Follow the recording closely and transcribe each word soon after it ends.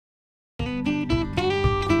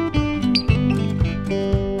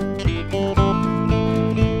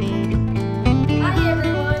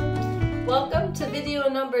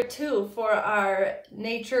2 for our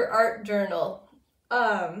nature art journal.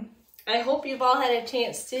 I hope you've all had a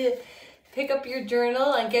chance to pick up your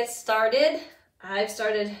journal and get started. I've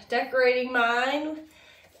started decorating mine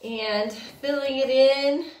and filling it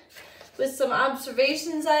in with some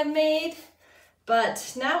observations I've made.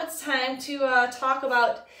 But now it's time to talk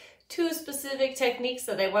about 2 specific techniques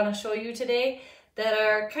that I want to show you today that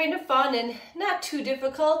are kind of fun and not too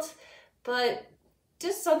difficult, but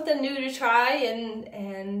just something new to try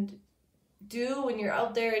and do when you're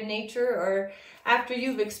out there in nature or after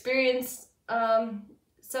you've experienced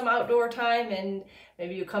some outdoor time and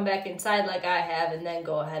maybe you come back inside like I have and then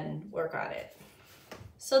go ahead and work on it.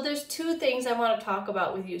 So there's 2 things I want to talk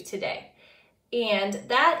about with you today, and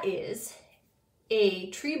that is a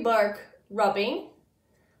tree bark rubbing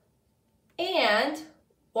and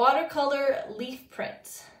watercolor leaf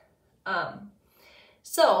prints.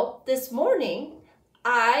 So this morning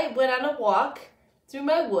I went on a walk through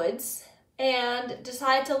my woods and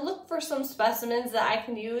decided to look for some specimens that I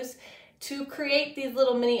can use to create these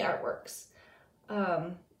little mini artworks.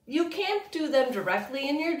 You can do them directly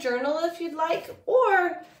in your journal if you'd like,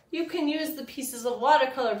 or you can use the pieces of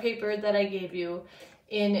watercolor paper that I gave you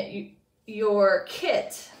in your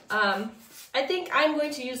kit. I think I'm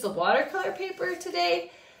going to use the watercolor paper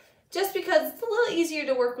today just because it's a little easier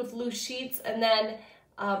to work with loose sheets, and then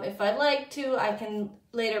if I'd like to, I can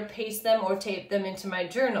later paste them or tape them into my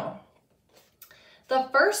journal. The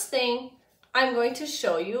first thing I'm going to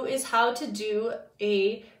show you is how to do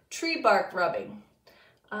a tree bark rubbing.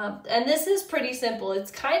 And this is pretty simple.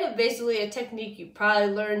 It's kind of basically a technique you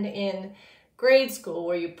probably learned in grade school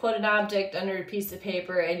where you put an object under a piece of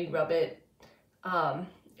paper and you rub it.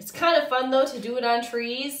 It's kind of fun though to do it on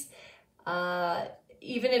trees.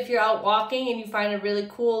 Even if you're out walking and you find a really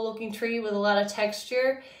cool looking tree with a lot of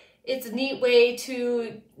texture, it's a neat way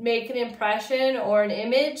to make an impression or an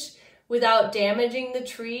image without damaging the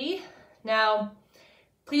tree. Now,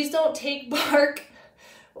 please don't take bark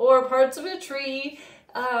or parts of a tree,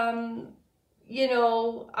 you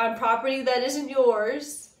know, on property that isn't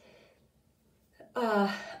yours.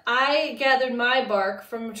 I gathered my bark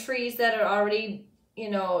from trees that are already, you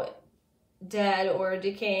know, dead or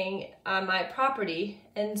decaying on my property,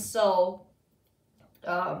 and so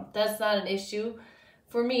that's not an issue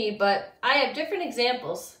for me, but I have different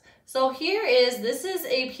examples. So this is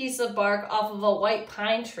a piece of bark off of a white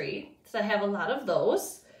pine tree, so I have a lot of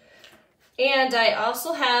those, and I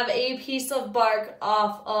also have a piece of bark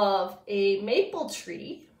off of a maple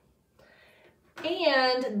tree,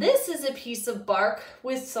 and this is a piece of bark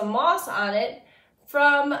with some moss on it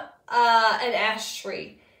from an ash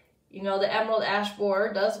tree. You know, the emerald ash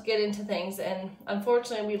borer does get into things, and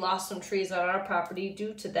unfortunately we lost some trees on our property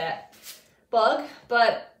due to that bug,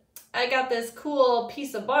 but I got this cool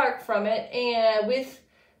piece of bark from it and with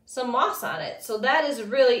some moss on it. So that is a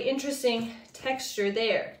really interesting texture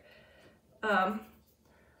there.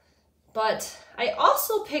 But I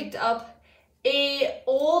also picked up a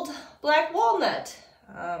old black walnut.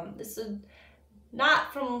 This is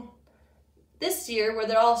not from this year where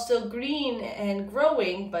they're all still green and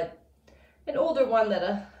growing, but an older one that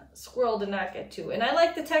a squirrel did not get to. And I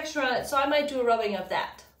like the texture on it, so I might do a rubbing of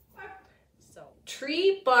that. So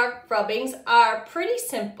tree bark rubbings are pretty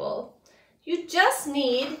simple. You just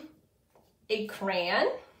need a crayon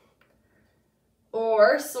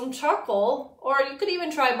or some charcoal, or you could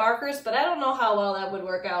even try markers, but I don't know how well that would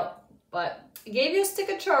work out. But I gave you a stick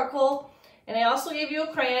of charcoal, and I also gave you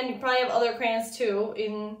a crayon. You probably have other crayons too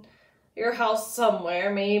in your house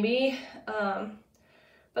somewhere, maybe.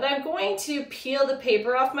 But I'm going to peel the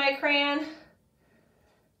paper off my crayon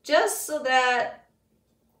just so that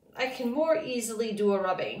I can more easily do a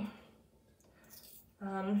rubbing.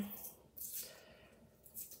 And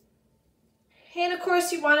of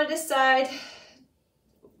course you want to decide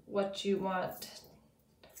what you want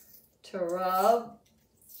to rub.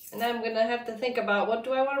 And I'm going to have to think about, what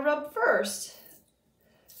do I want to rub first?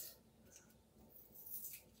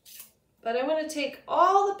 But I'm going to take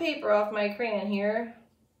all the paper off my crayon here,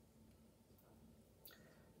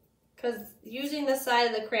 because using the side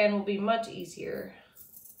of the crayon will be much easier.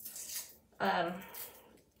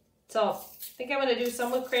 So I think I'm going to do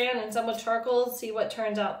some with crayon and some with charcoal, see what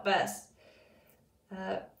turns out best.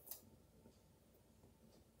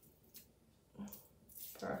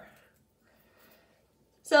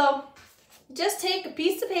 So just take a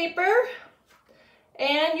piece of paper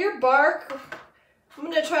and your bark. I'm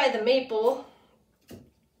going to try the maple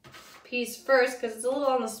piece first because it's a little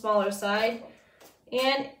on the smaller side.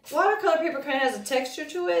 And watercolor paper kind of has a texture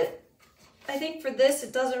to it. I think for this,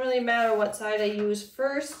 it doesn't really matter what side I use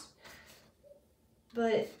first,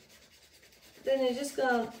 but Then you're just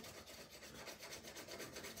gonna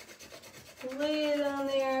lay it on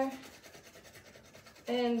there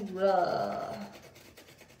and rub.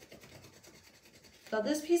 Now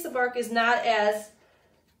this piece of bark is not as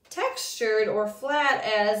textured or flat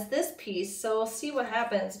as this piece, so we'll see what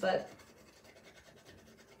happens, but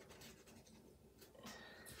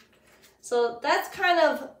so that's kind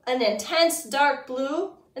of an intense dark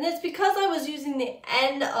blue, and it's because I was using the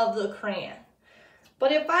end of the crayon.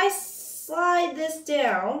 But if I slide this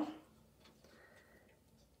down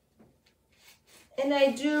and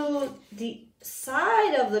I do the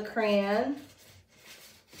side of the crayon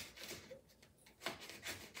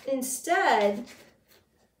instead,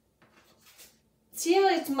 see how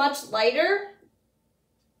it's much lighter?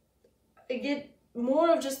 I get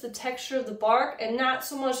more of just the texture of the bark and not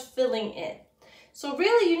so much filling in. So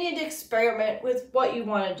really you need to experiment with what you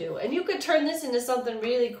want to do. And you could turn this into something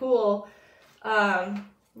really cool. You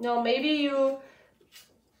know, maybe you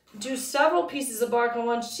do several pieces of bark on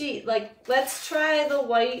one sheet. Like, let's try the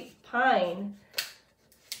white pine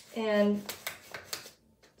and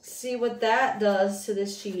see what that does to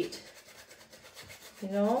this sheet. You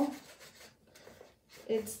know?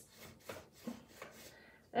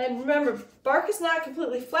 And remember, bark is not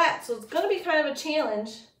completely flat, so it's going to be kind of a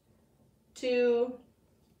challenge to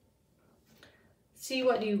see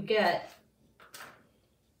what you get.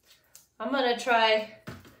 I'm going to try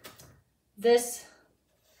this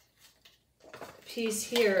piece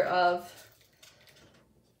here of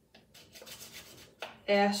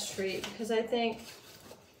ash tree because I think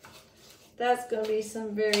that's going to be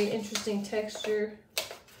some very interesting texture.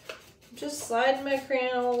 Just sliding my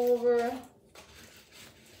crayon all over.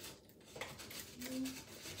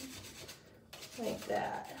 Like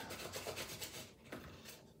that.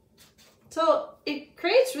 So it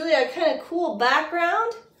creates really a kind of cool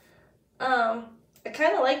background. I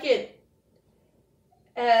kind of like it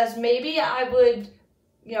as maybe I would,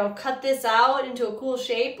 you know, cut this out into a cool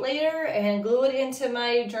shape later and glue it into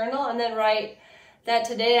my journal and then write that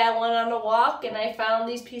today I went on a walk and I found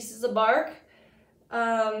these pieces of bark.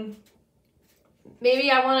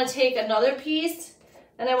 Maybe I want to take another piece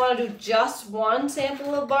and I want to do just one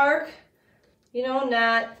sample of bark. You know,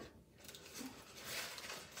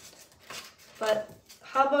 but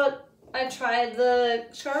how about I try the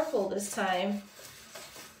charcoal this time?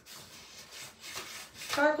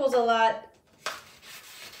 Charcoal's a lot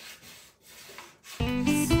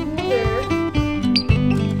smoother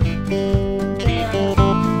than the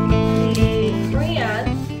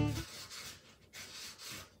crayon.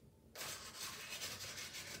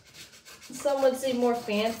 Some would say more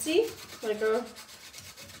fancy, like a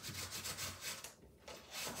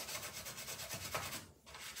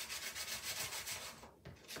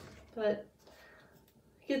but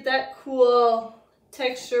get that cool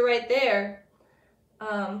texture right there.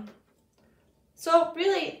 So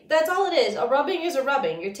really, that's all it is. A rubbing is a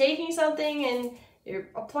rubbing. You're taking something and you're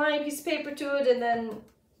applying a piece of paper to it and then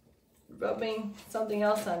rubbing something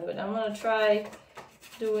else onto it. I'm going to try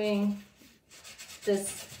doing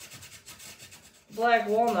this black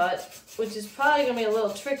walnut, which is probably going to be a little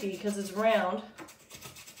tricky because it's round.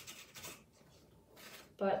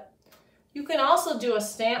 But you can also do a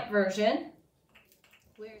stamp version.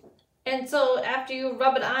 And so after you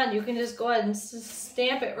rub it on, you can just go ahead and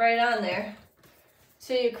stamp it right on there.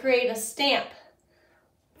 So you create a stamp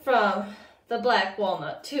from the black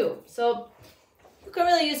walnut too. So you can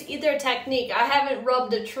really use either technique. I haven't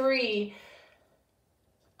rubbed a tree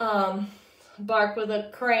bark with a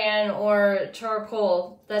crayon or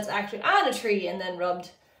charcoal that's actually on a tree and then rubbed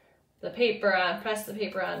the paper on, pressed the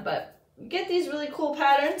paper on. But get these really cool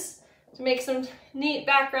patterns to make some neat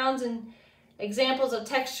backgrounds and examples of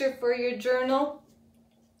texture for your journal.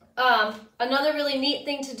 Another really neat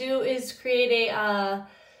thing to do is create a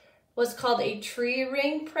what's called a tree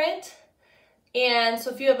ring print. And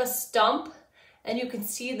so if you have a stump and you can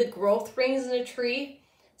see the growth rings in a tree,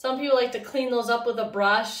 some people like to clean those up with a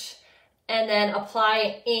brush and then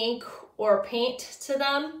apply ink or paint to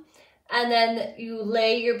them. And then you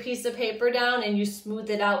lay your piece of paper down and you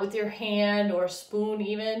smooth it out with your hand or spoon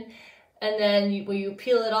even. And then when you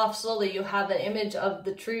peel it off slowly, you have an image of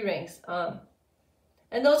the tree rings.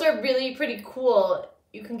 And those are really pretty cool.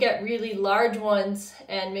 You can get really large ones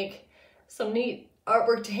and make some neat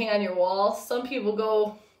artwork to hang on your wall. Some people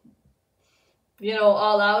go, you know,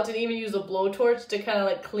 all out and even use a blowtorch to kind of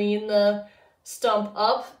like clean the stump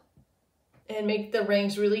up and make the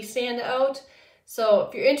rings really stand out. So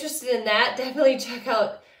if you're interested in that, definitely check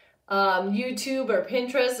out YouTube or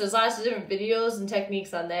Pinterest. There's lots of different videos and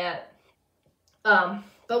techniques on that.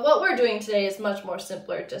 But what we're doing today is much more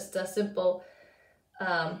simpler, just a simple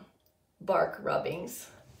bark rubbings.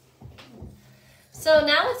 So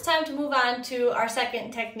now it's time to move on to our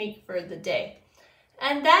second technique for the day.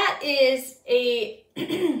 And that is a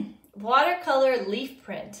watercolor leaf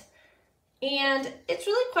print. And it's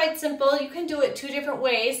really quite simple. You can do it two different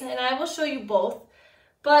ways, and I will show you both.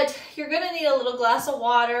 But you're gonna need a little glass of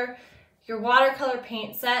water, your watercolor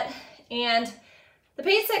paint set, and the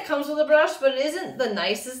paint set comes with a brush, but it isn't the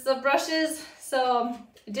nicest of brushes. So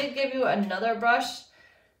I did give you another brush,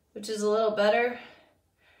 which is a little better.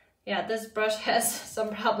 Yeah, this brush has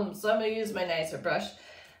some problems, so I'm gonna use my nicer brush.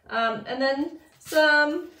 And then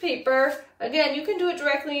some paper. Again, you can do it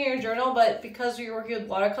directly in your journal, but because you're working with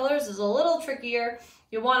watercolors, it's a little trickier.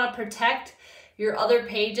 You wanna protect your other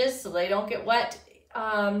pages so they don't get wet.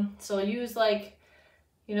 So use like,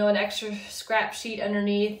 you know, an extra scrap sheet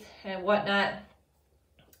underneath and whatnot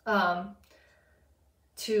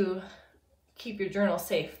to keep your journal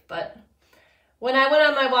safe. But when I went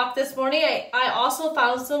on my walk this morning, I also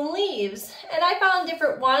found some leaves, and I found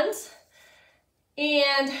different ones.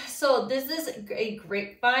 And so this is a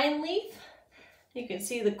grapevine leaf. You can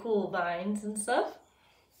see the cool vines and stuff.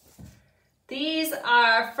 These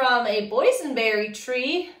are from a boysenberry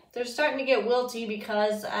tree. They're starting to get wilty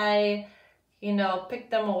because I,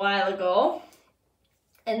 picked them a while ago.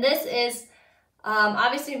 And this is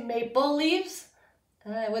obviously maple leaves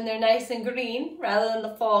when they're nice and green rather than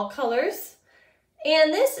the fall colors.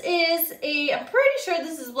 And this is I'm pretty sure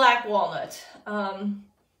this is black walnut. I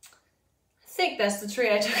think that's the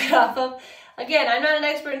tree I took it off of. Again, I'm not an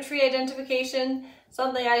expert in tree identification,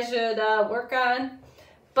 something I should work on.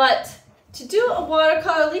 But to do a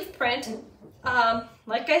watercolor leaf print,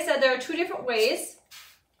 like I said, there are two different ways.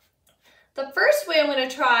 The first way I'm going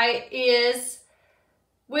to try is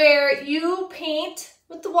where you paint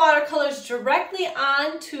with the watercolors directly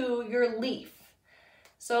onto your leaf.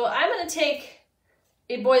 So I'm going to take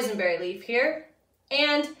a boysenberry leaf here,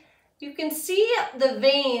 and you can see the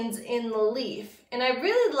veins in the leaf, and I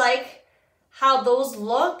really like how those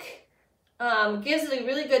look. Gives it a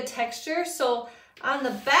really good texture. So on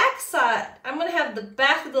the back side, I'm going to have the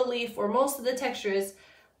back of the leaf where most of the texture is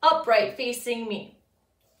upright facing me.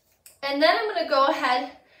 And then I'm going to go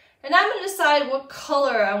ahead and I'm going to decide what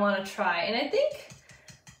color I want to try. And I think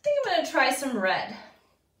I'm going to try some red.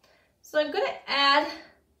 So I'm going to add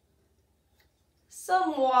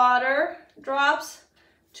some water drops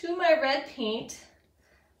to my red paint,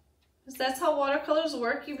 because that's how watercolors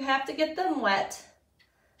work. You have to get them wet.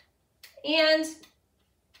 And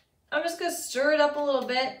I'm just going to stir it up a little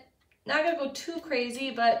bit. Not going to go too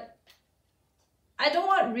crazy, but I don't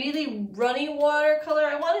want really runny watercolor.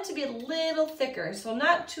 I want it to be a little thicker. So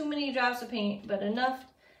not too many drops of paint, but enough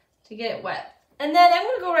to get it wet. And then I'm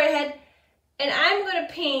going to go right ahead and I'm going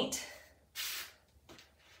to paint.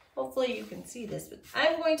 Hopefully you can see this, but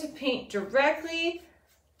I'm going to paint directly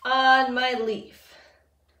on my leaf.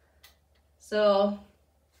 So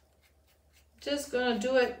just going to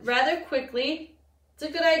do it rather quickly. It's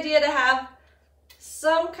a good idea to have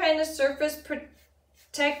some kind of surface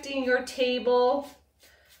protecting your table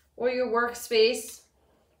or your workspace.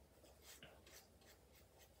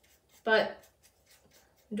 But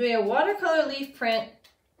I'm doing a watercolor leaf print,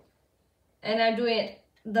 and I'm doing it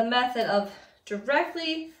the method of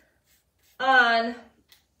directly on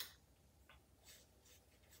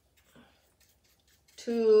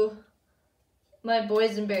to my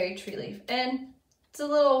boysenberry tree leaf. And it's a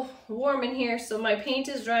little warm in here, so my paint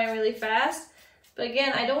is drying really fast. But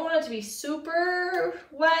again, I don't want it to be super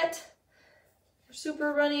wet or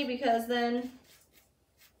super runny, because then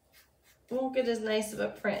it won't get as nice of a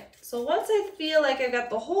print. So once I feel like I got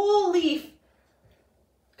the whole leaf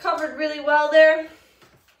covered really well there,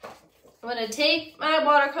 I'm going to take my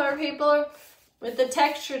watercolor paper with the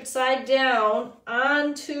textured side down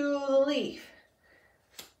onto the leaf.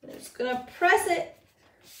 I'm just going to press it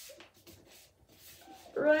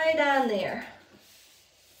right on there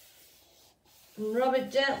and rub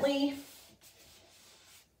it gently,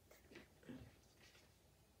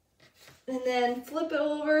 and then flip it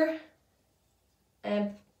over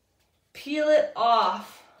and peel it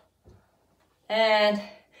off. And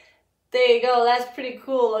there you go. That's pretty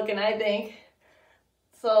cool looking, I think.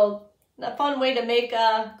 So a fun way to make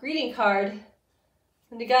a greeting card.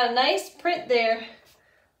 And you got a nice print there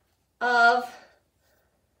of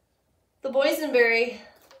the boysenberry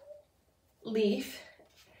leaf.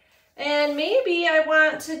 And maybe I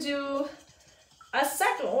want to do a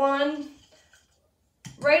second one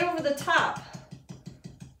right over the top.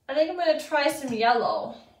 I think I'm going to try some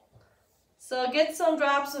yellow. So get some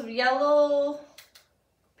drops of yellow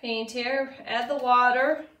paint here, add the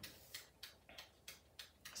water,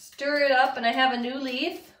 stir it up, and I have a new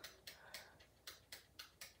leaf.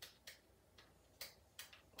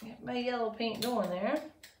 Get my yellow paint going there.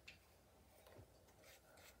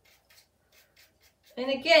 And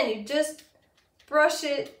again, you just brush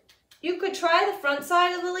it. You could try the front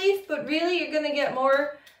side of the leaf, but really you're gonna get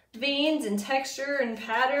more veins and texture and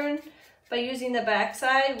pattern by using the back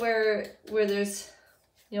side where there's,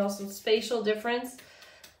 you know, some spatial difference.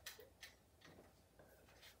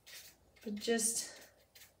 But just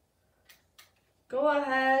go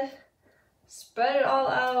ahead, spread it all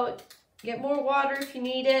out, get more water if you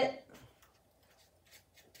need it.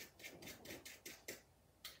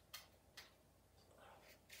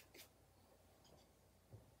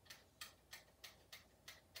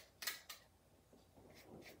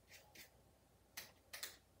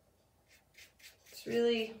 It's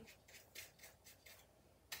really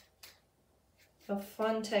a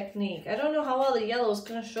fun technique. I don't know how well the yellow is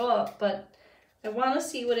going to show up, but I want to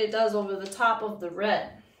see what it does over the top of the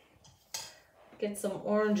red. Get some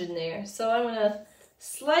orange in there. So I'm going to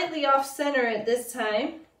slightly off center it this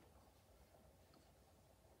time.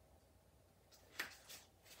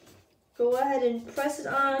 Go ahead and press it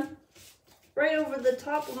on right over the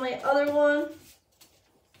top of my other one.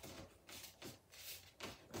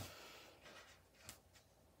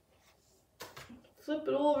 Flip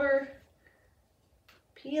it over,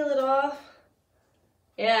 peel it off.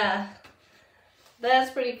 Yeah,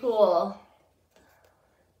 that's pretty cool.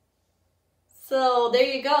 So there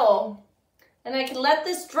you go. And I can let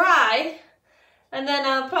this dry, and then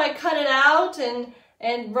I'll probably cut it out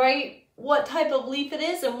and write what type of leaf it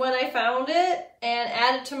is and when I found it and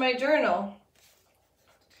add it to my journal.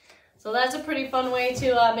 So that's a pretty fun way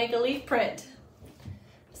to make a leaf print.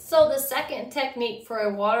 So the second technique for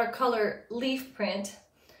a watercolor leaf print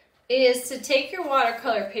is to take your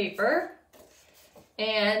watercolor paper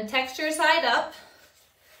and texture side up,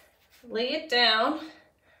 lay it down,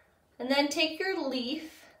 and then take your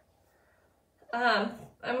leaf. I'm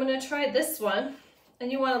going to try this one,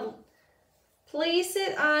 and you want to place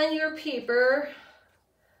it on your paper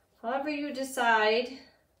however you decide.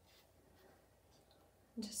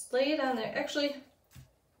 Just lay it on there. Actually,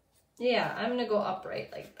 yeah, I'm gonna go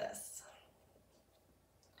upright like this.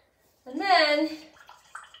 And then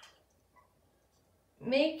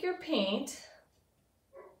make your paint.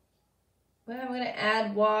 Then I'm gonna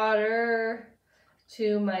add water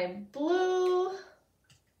to my blue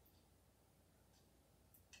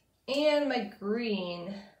and my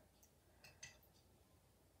green.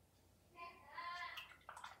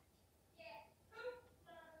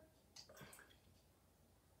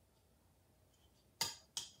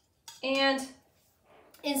 And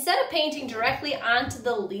instead of painting directly onto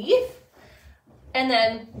the leaf and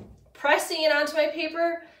then pressing it onto my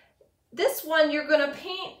paper, this one you're going to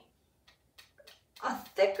paint a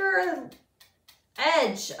thicker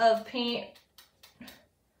edge of paint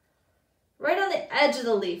right on the edge of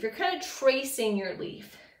the leaf. You're kind of tracing your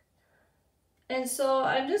leaf. And so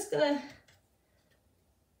I'm just going to,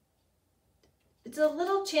 it's a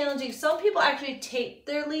little challenging. Some people actually tape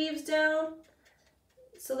their leaves down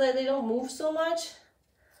so that they don't move so much.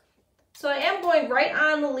 So I am going right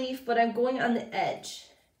on the leaf, but I'm going on the edge.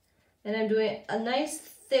 And I'm doing a nice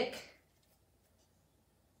thick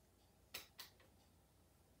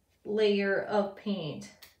layer of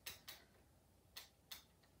paint.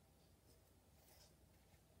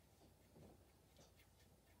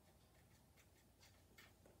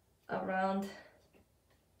 Around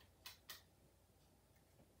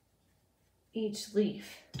each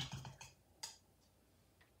leaf.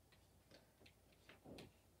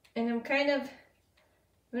 And I'm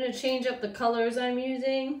going to change up the colors I'm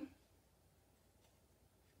using.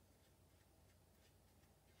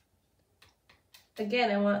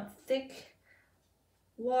 Again, I want thick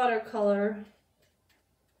watercolor.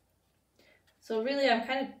 So really I'm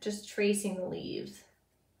kind of just tracing the leaves.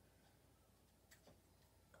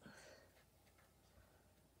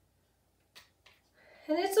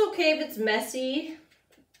 And it's okay if it's messy.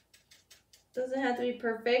 Doesn't have to be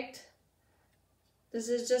perfect. This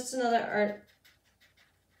is just another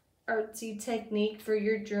artsy technique for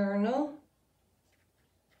your journal.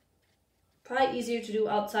 Probably easier to do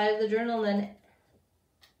outside of the journal and then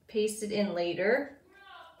paste it in later.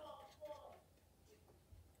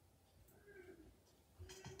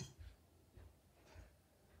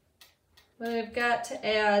 But I've got to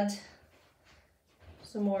add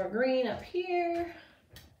some more green up here.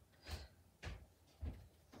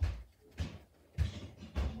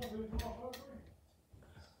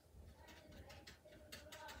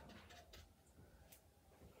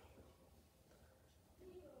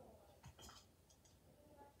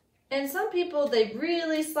 And some people, they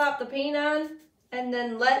really slap the paint on and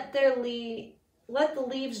then let their let the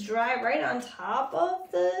leaves dry right on top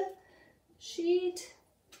of the sheet,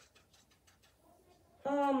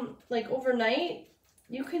 like overnight,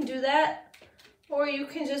 you can do that, or you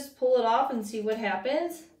can just pull it off and see what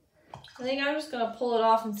happens. I think I'm just gonna pull it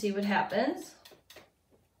off and see what happens.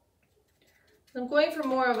 I'm going for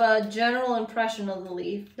more of a general impression of the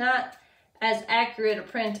leaf, not as accurate a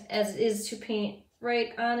print as it is to paint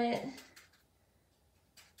right on it.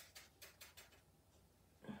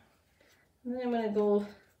 And then I'm gonna go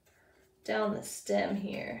down the stem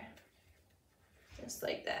here, just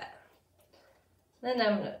like that. Then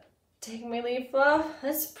I'm gonna take my leaf off.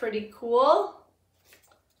 That's pretty cool.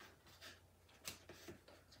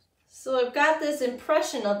 So I've got this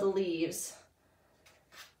impression of the leaves.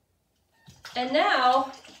 And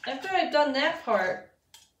now, after I've done that part,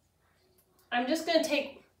 I'm just gonna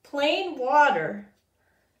take plain water,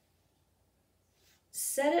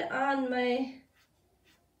 set it on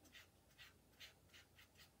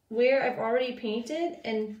where I've already painted,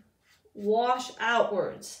 and wash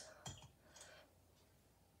outwards.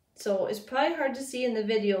 So it's probably hard to see in the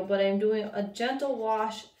video, but I'm doing a gentle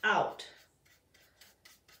wash out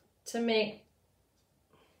to make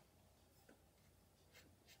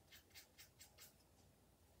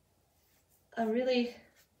a really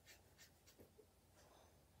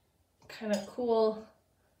kind of cool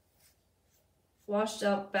washed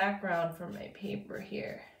out background for my paper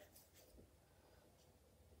here.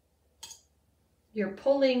 You're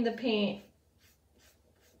pulling the paint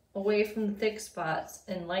away from the thick spots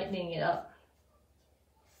and lightening it up.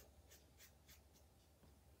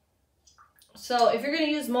 So if you're going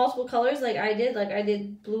to use multiple colors like I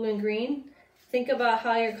did blue and green, think about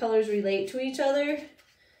how your colors relate to each other.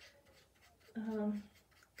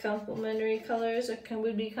 Complementary colors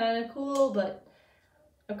would be kind of cool, but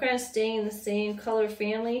I'm kind of staying in the same color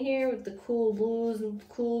family here with the cool blues and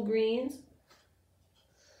cool greens.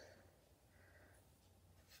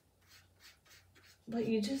 But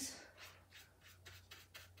you just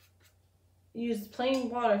use plain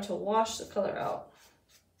water to wash the color out.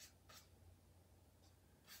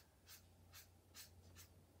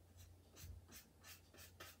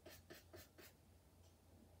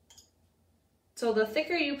 So the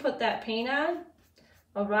thicker you put that paint on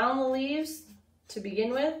around the leaves to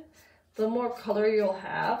begin with, the more color you'll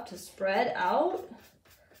have to spread out.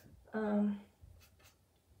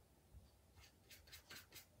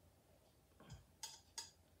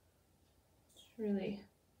 Really.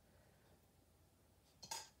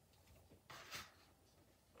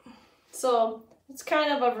 So it's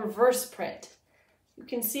kind of a reverse print. You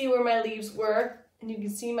can see where my leaves were, and you can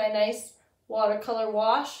see my nice watercolor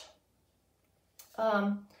wash.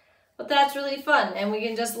 But that's really fun, and we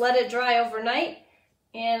can just let it dry overnight,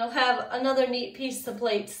 and it'll have another neat piece to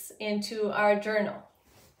place into our journal.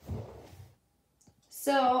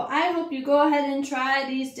 So I hope you go ahead and try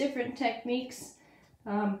these different techniques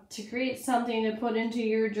to create something to put into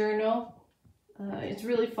your journal. It's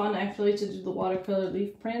really fun actually to do the watercolor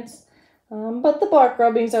leaf prints, but the bark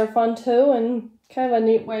rubbings are fun too, and kind of a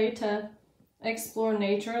neat way to explore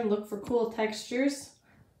nature and look for cool textures.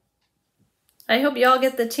 I hope you all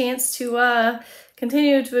get the chance to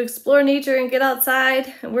continue to explore nature and get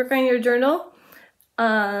outside and work on your journal.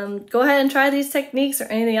 Go ahead and try these techniques or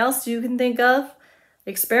anything else you can think of.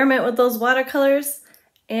 Experiment with those watercolors,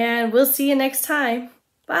 and we'll see you next time.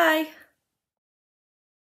 Bye!